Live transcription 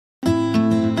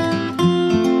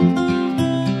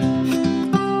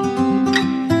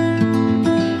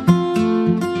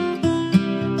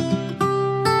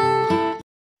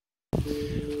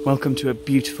Welcome to a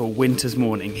beautiful winter's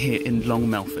morning here in Long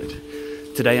Melford.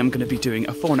 Today I'm going to be doing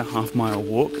a 4.5 mile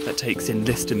walk that takes in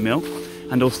Liston Mill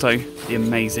and also the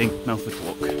amazing Melford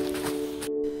Walk.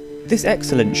 This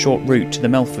excellent short route to the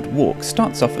Melford Walk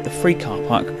starts off at the free car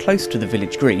park close to the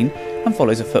village green and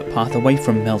follows a footpath away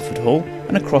from Melford Hall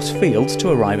and across fields to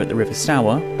arrive at the River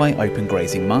Stour by open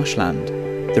grazing marshland.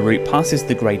 The route passes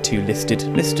the Grade 2 listed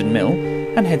Liston Mill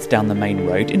and heads down the main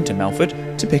road into Melford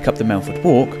to pick up the Melford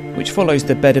Walk, which follows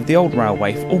the bed of the old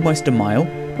railway for almost a mile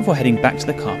before heading back to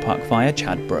the car park via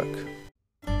Chadbrook.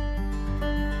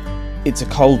 It's a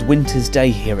cold winter's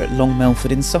day here at Long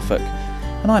Melford in Suffolk,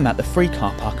 and I'm at the free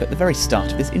car park at the very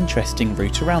start of this interesting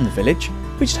route around the village,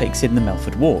 which takes in the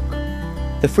Melford Walk.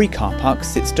 The free car park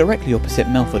sits directly opposite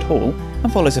Melford Hall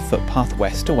and follows a footpath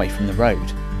west away from the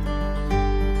road.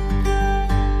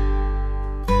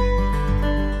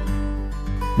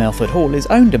 Melford Hall is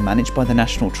owned and managed by the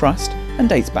National Trust and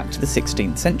dates back to the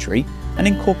 16th century and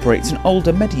incorporates an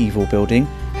older medieval building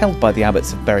held by the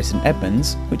abbots of Bury St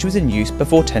Edmunds, which was in use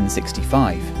before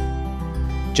 1065.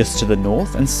 Just to the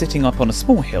north and sitting up on a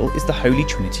small hill is the Holy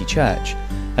Trinity Church,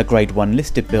 a Grade 1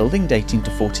 listed building dating to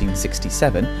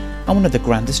 1467 and one of the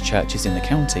grandest churches in the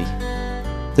county.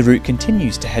 The route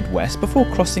continues to head west before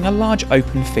crossing a large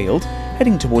open field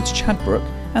heading towards Chadbrook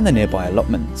and the nearby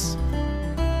allotments.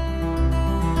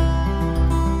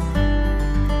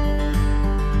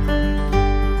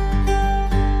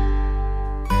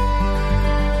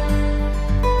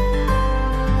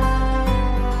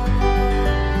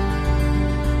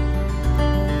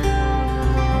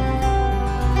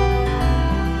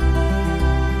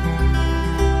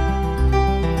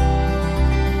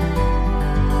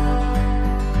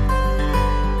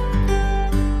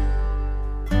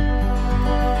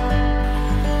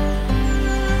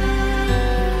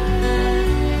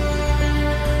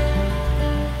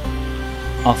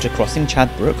 After crossing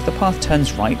Chadbrook, the path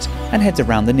turns right and heads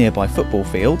around the nearby football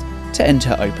field to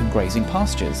enter open grazing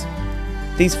pastures.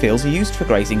 These fields are used for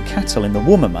grazing cattle in the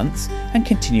warmer months and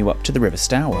continue up to the River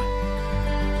Stour.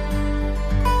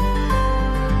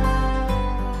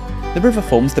 The river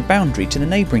forms the boundary to the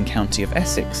neighbouring county of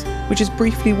Essex, which is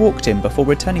briefly walked in before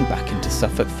returning back into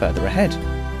Suffolk further ahead.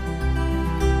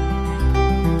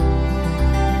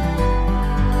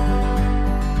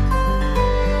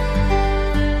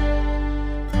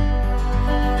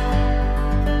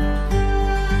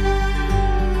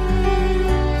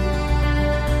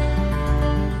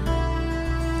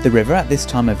 The river at this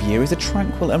time of year is a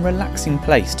tranquil and relaxing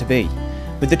place to be,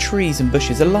 with the trees and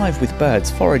bushes alive with birds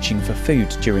foraging for food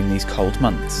during these cold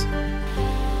months.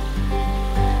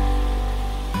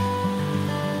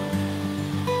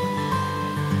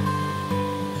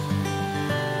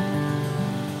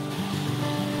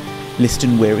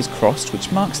 Liston Weir is crossed,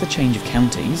 which marks the change of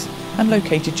counties, and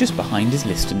located just behind is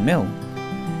Liston Mill.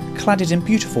 Cladded in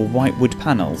beautiful white wood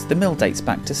panels, the mill dates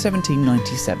back to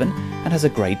 1797 and has a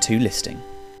Grade 2 listing.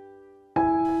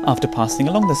 After passing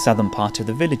along the southern part of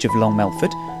the village of Long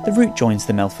Melford, the route joins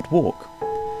the Melford Walk.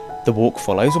 The walk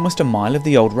follows almost a mile of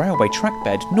the old railway track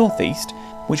bed northeast,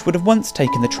 which would have once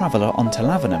taken the traveller on to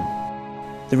Lavenham.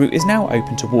 The route is now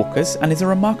open to walkers and is a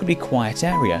remarkably quiet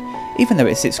area, even though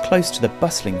it sits close to the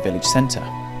bustling village centre.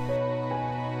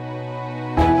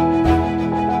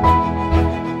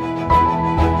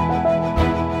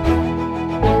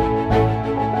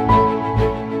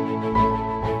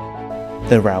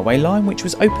 The railway line, which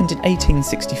was opened in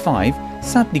 1865,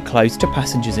 sadly closed to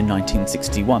passengers in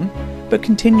 1961, but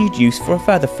continued use for a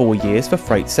further 4 years for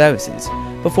freight services,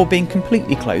 before being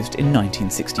completely closed in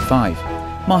 1965,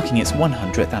 marking its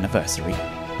 100th anniversary.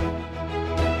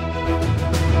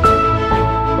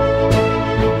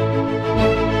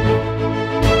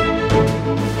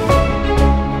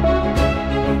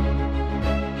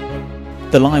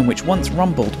 The line, which once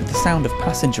rumbled with the sound of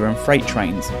passenger and freight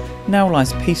trains, now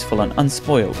lies peaceful and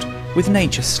unspoiled, with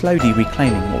nature slowly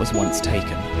reclaiming what was once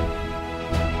taken.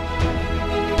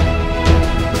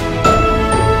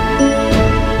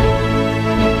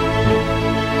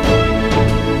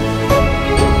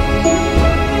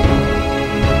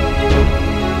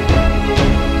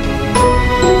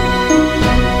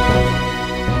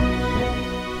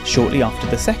 Shortly after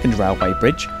the second railway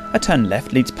bridge, a turn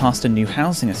left leads past a new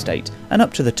housing estate and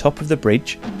up to the top of the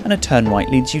bridge, and a turn right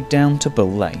leads you down to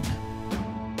Bull Lane.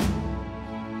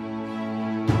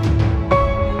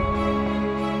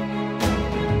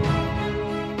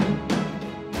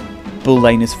 Bull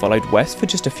Lane is followed west for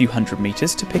just a few hundred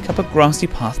metres to pick up a grassy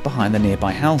path behind the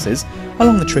nearby houses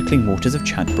along the trickling waters of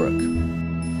Chadbrook.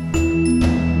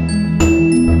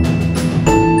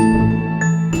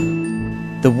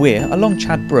 The weir along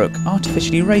Chadbrook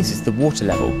artificially raises the water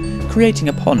level, creating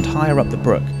a pond higher up the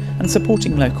brook and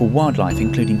supporting local wildlife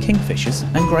including kingfishers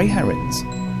and grey herons.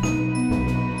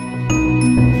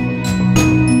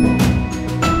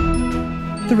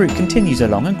 The route continues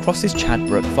along and crosses Chad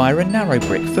Brook via a narrow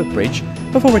brick footbridge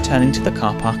before returning to the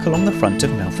car park along the front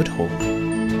of Melford Hall.